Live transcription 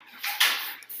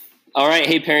All right.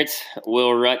 Hey, parents.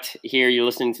 Will Rutt here. You're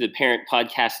listening to the Parent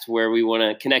Podcast, where we want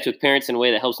to connect with parents in a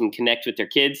way that helps them connect with their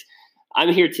kids. I'm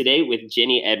here today with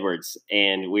Jenny Edwards,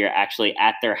 and we are actually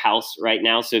at their house right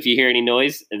now. So if you hear any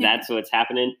noise, that's what's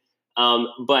happening.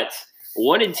 But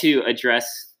wanted to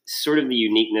address sort of the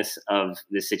uniqueness of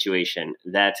the situation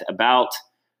that about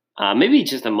maybe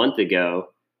just a month ago,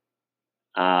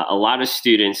 a lot of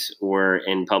students were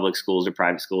in public schools or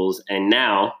private schools, and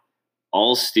now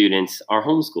all students are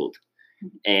homeschooled,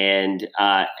 and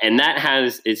that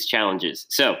has its challenges.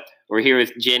 So we're here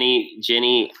with Jenny.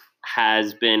 Jenny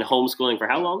has been homeschooling for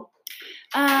how long?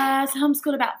 So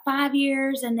homeschooled about 5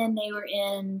 years, and then they were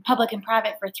in public and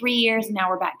private for 3 years, and now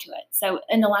we're back to it. So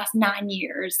in the last 9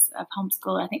 years of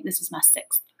homeschool, I think this is my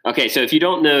 6th. Okay, so if you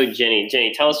don't know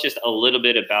Jenny, tell us just a little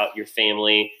bit about your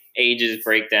family, ages,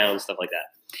 breakdown, stuff like that.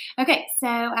 Okay, so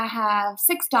I have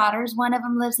 6 daughters. One of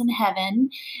them lives in heaven.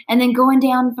 And then going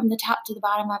down from the top to the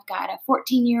bottom, I've got a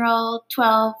 14-year-old,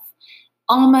 12,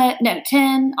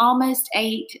 10, almost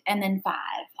 8, and then 5.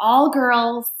 All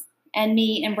girls, and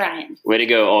me and Brian. Way to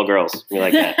go, all girls. We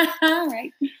like that. All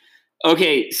right.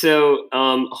 Okay, so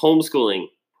homeschooling.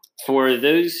 For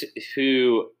those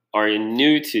who are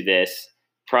new to this,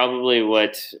 probably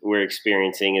what we're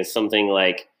experiencing is something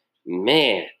like,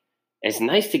 man, it's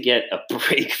nice to get a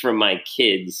break from my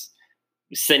kids,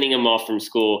 sending them off from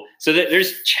school. So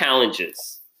there's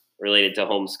challenges related to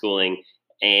homeschooling.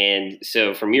 And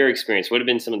so from your experience, what have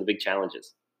been some of the big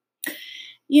challenges?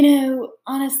 You know,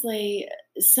 honestly,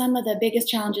 some of the biggest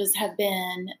challenges have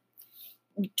been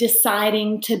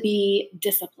deciding to be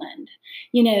disciplined.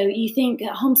 You know, you think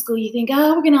homeschool, you think,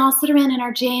 oh, we're going to all sit around in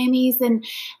our jammies and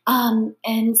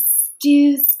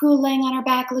do school laying on our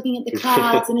back, looking at the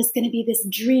clouds, and it's going to be this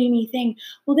dreamy thing.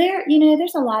 Well,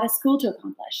 there's a lot of school to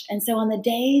accomplish. And so on the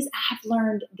days, I have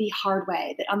learned the hard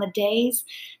way that on the days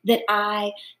that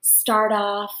I start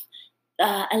off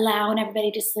allowing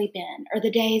everybody to sleep in, or the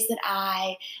days that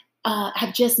I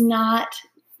have just not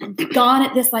gone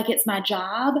at this like it's my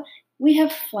job, we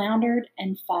have floundered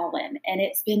and fallen, and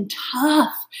it's been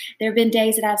tough. There have been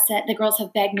days that I've said, the girls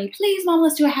have begged me, please, Mom,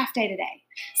 let's do a half day today.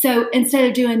 So instead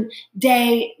of doing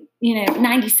day,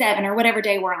 97 or whatever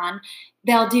day we're on,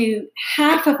 they'll do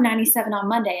half of 97 on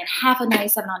Monday and half of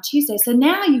 97 on Tuesday. So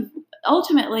now you've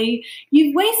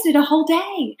wasted a whole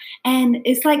day. And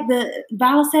it's like the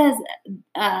Bible says,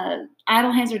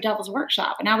 idle hands are devil's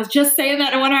workshop. And I was just saying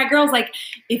that to one of our girls, like,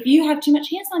 if you have too much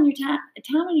time on your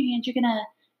hands, you're going to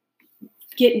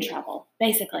get in trouble,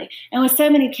 basically. And with so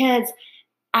many kids,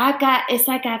 I've got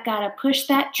to push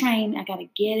that train. I got to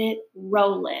get it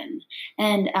rolling.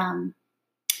 And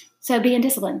so being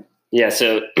disciplined. Yeah.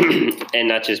 So, and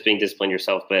not just being disciplined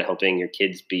yourself, but helping your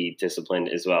kids be disciplined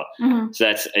as well. Mm-hmm. So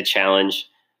that's a challenge.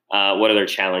 What other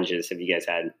challenges have you guys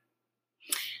had?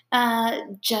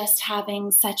 Just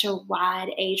having such a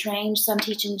wide age range. So I'm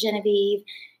teaching Genevieve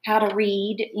how to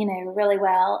read, really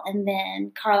well. And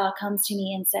then Carla comes to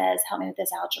me and says, help me with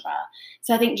this algebra.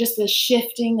 So I think just the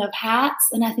shifting of hats,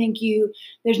 and I think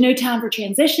there's no time for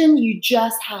transition. You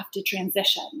just have to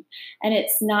transition. And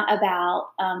it's not about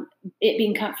it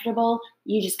being comfortable.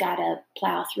 You just got to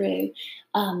plow through.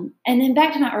 And then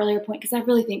back to my earlier point, because I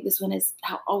really think this one has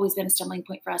always been a stumbling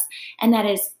point for us. And that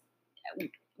is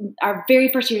our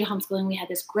very first year of homeschooling, we had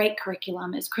this great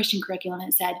curriculum. It was Christian curriculum. And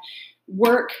it said,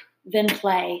 work, then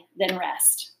play, then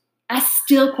rest. I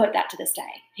still quote that to this day.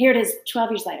 Here it is 12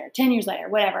 years later, 10 years later,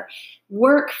 whatever.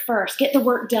 Work first, get the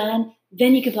work done,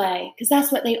 then you can play. Because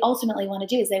that's what they ultimately want to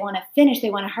do, is they want to finish.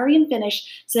 They want to hurry and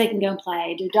finish so they can go and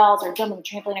play, do dolls or jump on the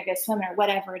trampoline or go swimming or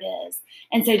whatever it is.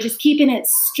 And so just keeping it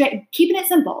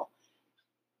simple.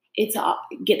 It's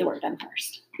get the work done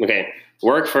first. Okay.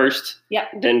 Work first, yep.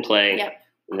 Then play, yep.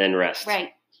 Then rest.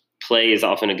 Right. Play is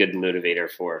often a good motivator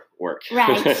for work.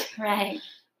 Right, right.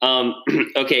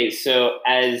 Okay, so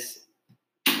I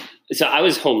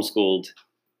was homeschooled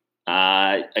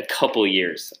a couple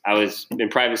years. I was in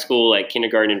private school, like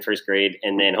kindergarten and first grade,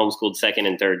 and then homeschooled second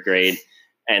and third grade,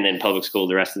 and then public school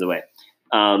the rest of the way.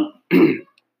 And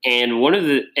I'm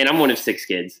one of 6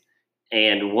 kids,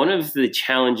 and one of the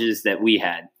challenges that we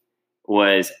had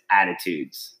was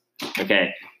attitudes.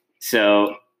 Okay,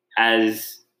 so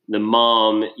as the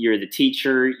mom, you're the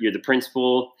teacher, you're the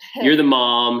principal, you're the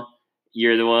mom.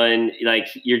 You're the one, like,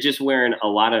 you're just wearing a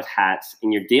lot of hats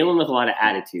and you're dealing with a lot of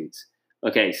attitudes.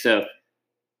 Okay, so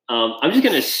I'm just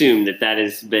going to assume that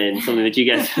has been something that you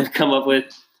guys have come up with,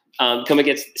 come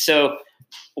against. So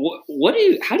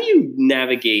how do you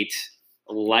navigate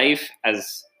life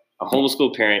as a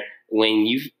homeschool parent when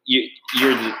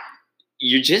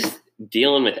you're just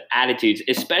dealing with attitudes,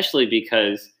 especially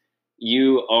because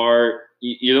you are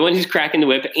you're the one who's cracking the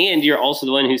whip, and you're also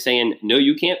the one who's saying, no,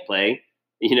 you can't play.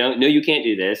 No, you can't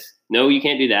do this. No, you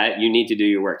can't do that. You need to do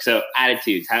your work. So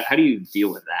attitudes, how do you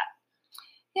deal with that?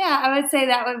 Yeah, I would say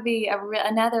that would be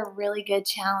another really good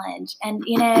challenge. And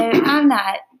I'm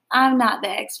not the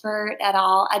expert at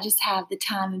all. I just have the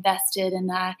time invested,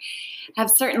 and I have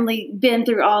certainly been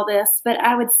through all this. But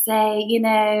I would say,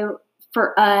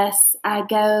 for us, I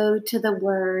go to the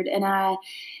Word, and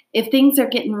if things are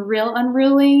getting real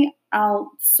unruly,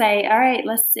 I'll say, all right,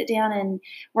 let's sit down and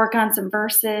work on some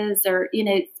verses, or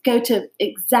go to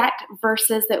exact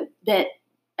verses that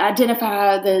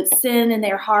identify the sin in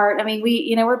their heart. I mean,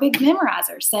 we're big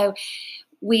memorizers, so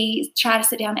we try to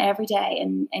sit down every day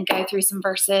and go through some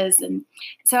verses. And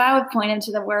so I would point them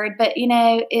to the Word, but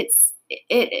it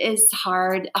is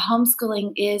hard.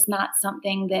 Homeschooling is not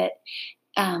something that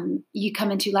you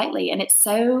come into lightly. And it's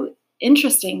so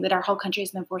interesting that our whole country has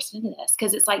been forced into this,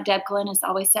 because it's like Deb Colinas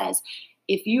always says,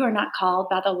 if you are not called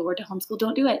by the Lord to homeschool,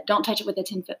 don't do it. Don't touch it with a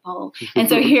 10-foot pole. And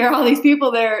so here are all these people,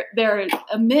 they're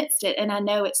amidst it. And I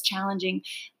know it's challenging.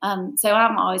 So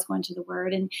I'm always going to the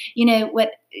Word. And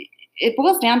what it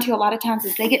boils down to a lot of times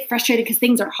is they get frustrated because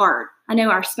things are hard. I know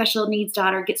our special needs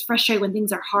daughter gets frustrated when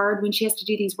things are hard, when she has to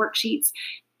do these worksheets.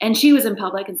 And she was in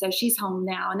public, and so she's home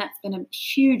now. And that's been a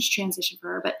huge transition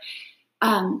for her. But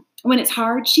when it's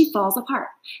hard, she falls apart.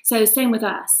 So same with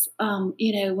us.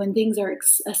 When things are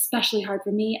especially hard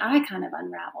for me, I kind of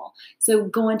unravel. So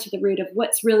going to the root of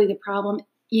what's really the problem,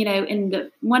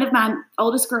 one of my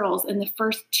oldest girls in the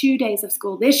first 2 days of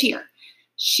school this year,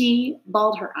 she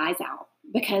bawled her eyes out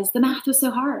because the math was so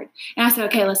hard. And I said,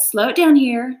 okay, let's slow it down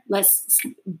here. Let's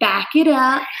back it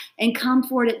up and come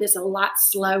forward at this a lot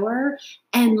slower.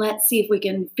 And let's see if we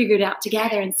can figure it out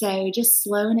together. And so just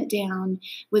slowing it down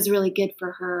was really good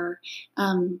for her.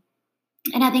 And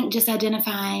I think just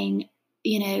identifying,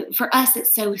 for us,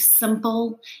 it's so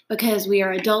simple because we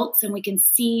are adults and we can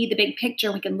see the big picture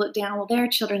and we can look down. Well, there are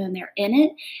children and they're in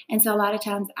it. And so a lot of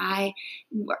times I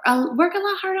work a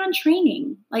lot hard on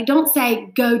training. Like, don't say,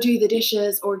 go do the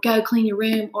dishes or go clean your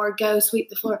room or go sweep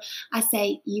the floor. I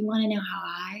say, you want to know how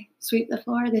I sweep the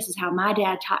floor? This is how my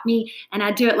dad taught me. And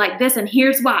I do it like this. And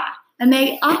here's why. And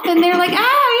they're like,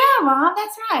 oh yeah, Mom,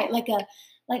 that's right.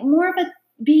 Like more of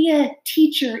be a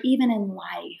teacher even in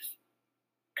life.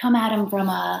 Come at them from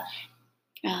a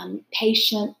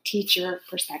patient teacher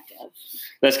perspective.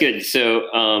 That's good. So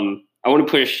I want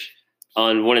to push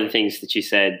on one of the things that you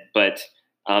said, but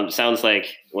sounds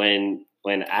like when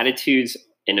attitudes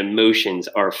and emotions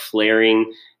are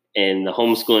flaring in the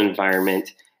homeschool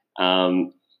environment,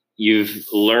 you've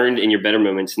learned in your better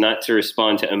moments not to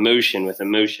respond to emotion with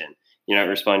emotion. You're not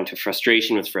responding to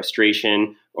frustration with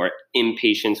frustration or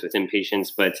impatience with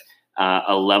impatience, but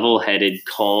a level-headed,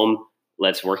 calm,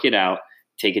 let's work it out,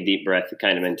 take a deep breath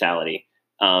kind of mentality.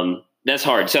 That's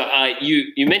hard. So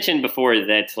you mentioned before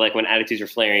that, like, when attitudes are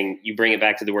flaring, you bring it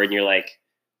back to the Word and you're like,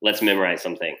 let's memorize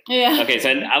something. Yeah. Okay,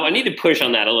 so I need to push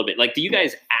on that a little bit. Like, do you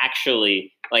guys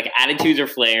actually, like, attitudes are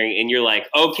flaring and you're like,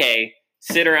 okay,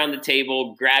 sit around the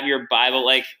table, grab your Bible,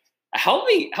 like, help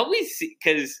me see,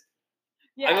 because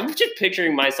I'm just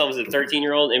picturing myself as a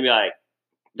 13-year-old and be like,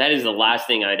 that is the last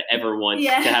thing I'd ever want to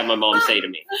have my mom say to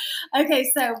me. Okay,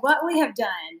 so what we have done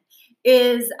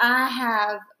is I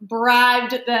have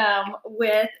bribed them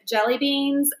with jelly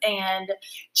beans and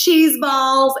cheese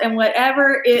balls and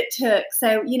whatever it took.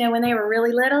 So, when they were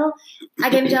really little, I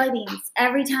gave them jelly beans.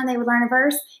 Every time they would learn a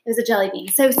verse, it was a jelly bean.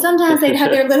 So sometimes they'd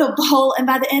have their little bowl, and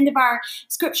by the end of our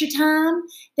scripture time,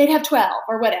 they'd have 12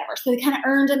 or whatever. So they kind of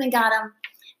earned them and got them.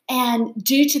 And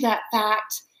due to that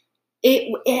fact,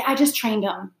 I just trained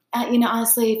them.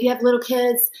 Honestly, if you have little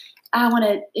kids, I want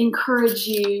to encourage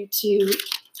you to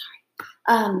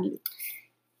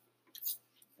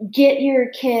get your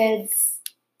kids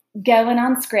going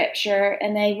on scripture,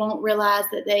 and they won't realize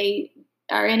that they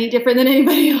are any different than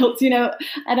anybody else.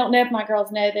 I don't know if my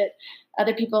girls know that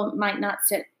other people might not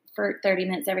sit for 30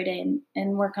 minutes every day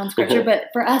and work on scripture, but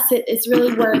for us, it's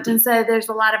really worked. And so there's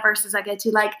a lot of verses I go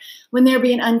to, like when they're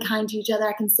being unkind to each other,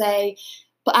 I can say,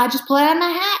 but I just pull it out of my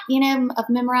hat, of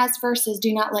memorized verses.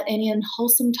 Do not let any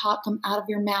unwholesome talk come out of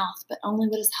your mouth, but only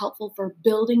what is helpful for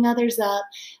building others up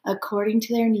according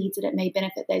to their needs, that it may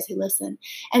benefit those who listen.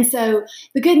 And so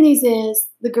the good news is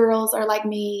the girls are like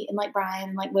me and like Brian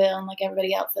and like Will and like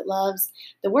everybody else that loves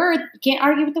the Word. You can't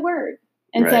argue with the Word.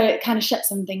 And so it kind of shuts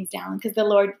some things down because the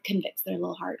Lord convicts their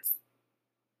little hearts.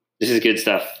 This is good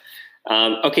stuff.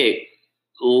 Okay,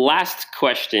 last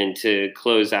question to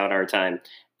close out our time.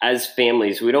 As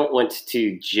families, we don't want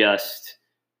to just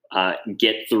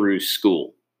get through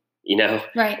school,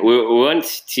 Right. We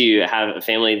want to have a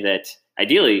family that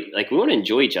ideally, like, we want to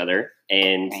enjoy each other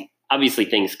And Right. obviously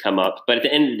things come up, but at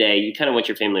the end of the day, you kind of want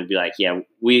your family to be like, yeah,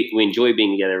 we enjoy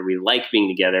being together. We like being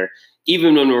together,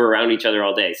 even when we're around each other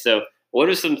all day. So what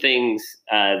are some things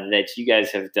that you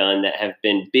guys have done that have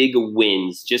been big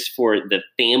wins just for the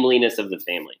familyness of the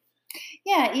family?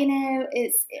 Yeah,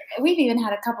 we've even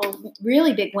had a couple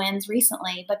really big wins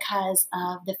recently because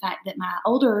of the fact that my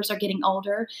olders are getting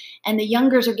older and the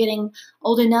youngers are getting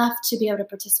old enough to be able to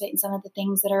participate in some of the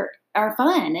things that are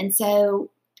fun. And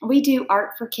so we do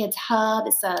Art for Kids Hub.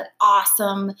 It's an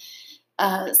awesome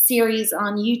series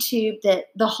on YouTube that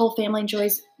the whole family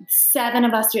enjoys. 7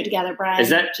 of us do it together, Brian. Is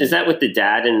that with the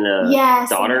dad and the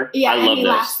daughter? Yeah, I love and he those.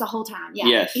 laughs the whole time. Yeah,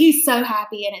 Yes. he's so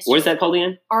happy. And What is that called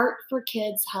again? Art for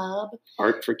Kids Hub.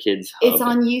 Art for Kids Hub. It's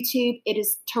on YouTube. It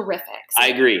is terrific. So, I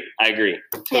agree.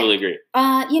 Totally agree.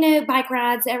 Bike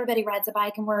rides. Everybody rides a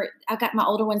bike, and I've got my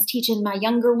older ones teaching my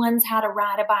younger ones how to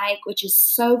ride a bike, which is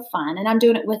so fun, and I'm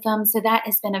doing it with them. So that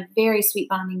has been a very sweet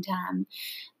bonding time.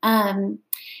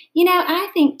 I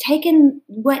think taking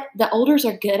what the olders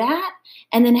are good at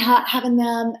and then having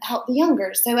them help the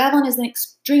younger. So Evelyn is an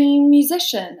extreme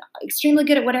musician, extremely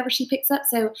good at whatever she picks up.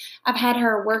 So I've had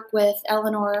her work with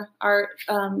Eleanor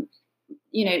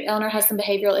Eleanor has some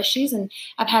behavioral issues, and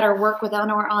I've had her work with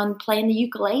Eleanor on playing the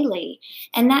ukulele.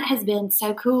 And that has been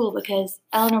so cool because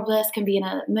Eleanor Bliss can be in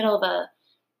the middle of a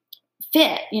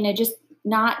fit, just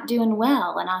not doing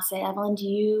well. And I'll say, Evelyn, do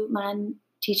you mind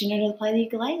teaching her to play the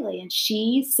ukulele? And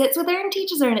she sits with her and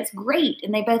teaches her, and it's great.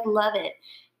 And they both love it.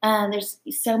 There's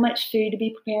so much food to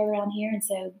be prepared around here. And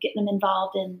so getting them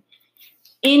involved in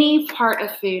any part of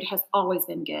food has always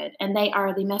been good. And they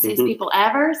are the messiest people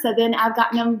ever. So then I've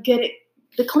gotten them good at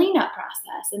the cleanup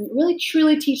process and really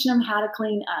truly teaching them how to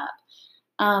clean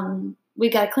up.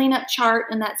 We've got a cleanup chart,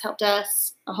 and that's helped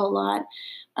us a whole lot.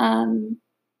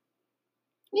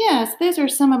 Yes, those are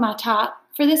some of my top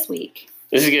for this week.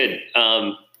 This is good.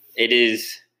 It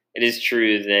is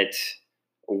true that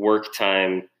work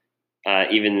time,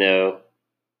 even though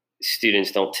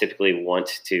students don't typically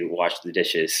want to wash the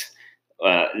dishes,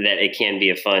 that it can be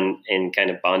a fun and kind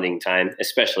of bonding time,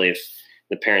 especially if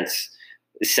the parents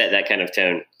set that kind of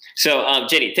tone. So,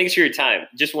 Jenny, thanks for your time.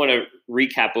 Just want to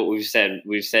recap what we've said.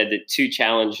 We've said that 2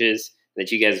 challenges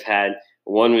that you guys have had.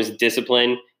 One was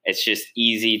discipline. It's just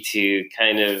easy to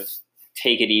kind of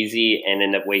take it easy and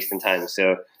end up wasting time.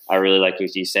 So I really like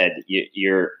what you said.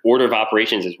 Your order of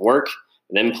operations is work,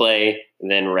 then play,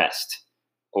 then rest,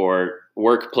 or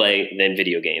work, play, then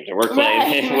video games, or work, play,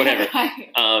 then whatever.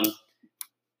 Right.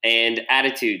 And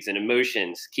attitudes and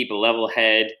emotions. Keep a level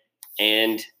head,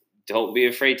 and don't be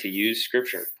afraid to use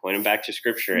scripture. Point them back to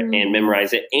scripture and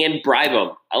memorize it, and bribe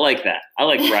them. I like that. I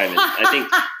like bribing. I think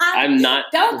I'm not.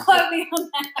 Don't quote me on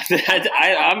that.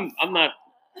 I'm not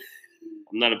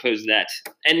opposed to that.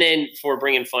 And then for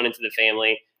bringing fun into the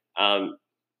family,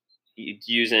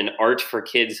 using Art for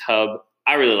Kids Hub.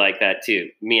 I really like that too.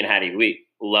 Me and Hattie, we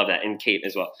love that, and Kate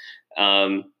as well.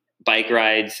 Bike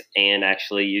rides and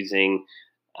actually using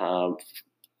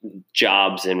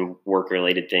jobs and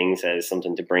work-related things as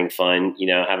something to bring fun.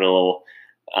 Having a little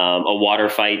a water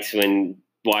fight when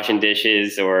washing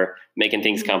dishes or making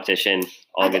things competition.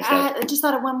 All good stuff. I just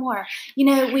thought of one more.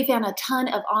 We found a ton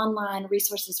of online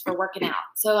resources for working out.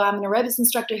 So I'm an aerobics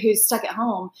instructor who's stuck at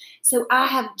home. So I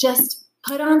have just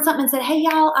put on something and said, hey,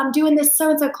 y'all, I'm doing this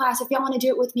so-and-so class. If y'all want to do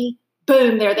it with me,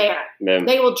 boom, they're there. Boom.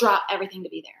 They will drop everything to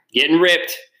be there. Getting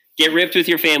ripped. Get ripped with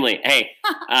your family. Hey,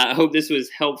 I hope this was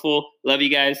helpful. Love you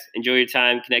guys. Enjoy your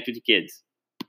time. Connect with your kids.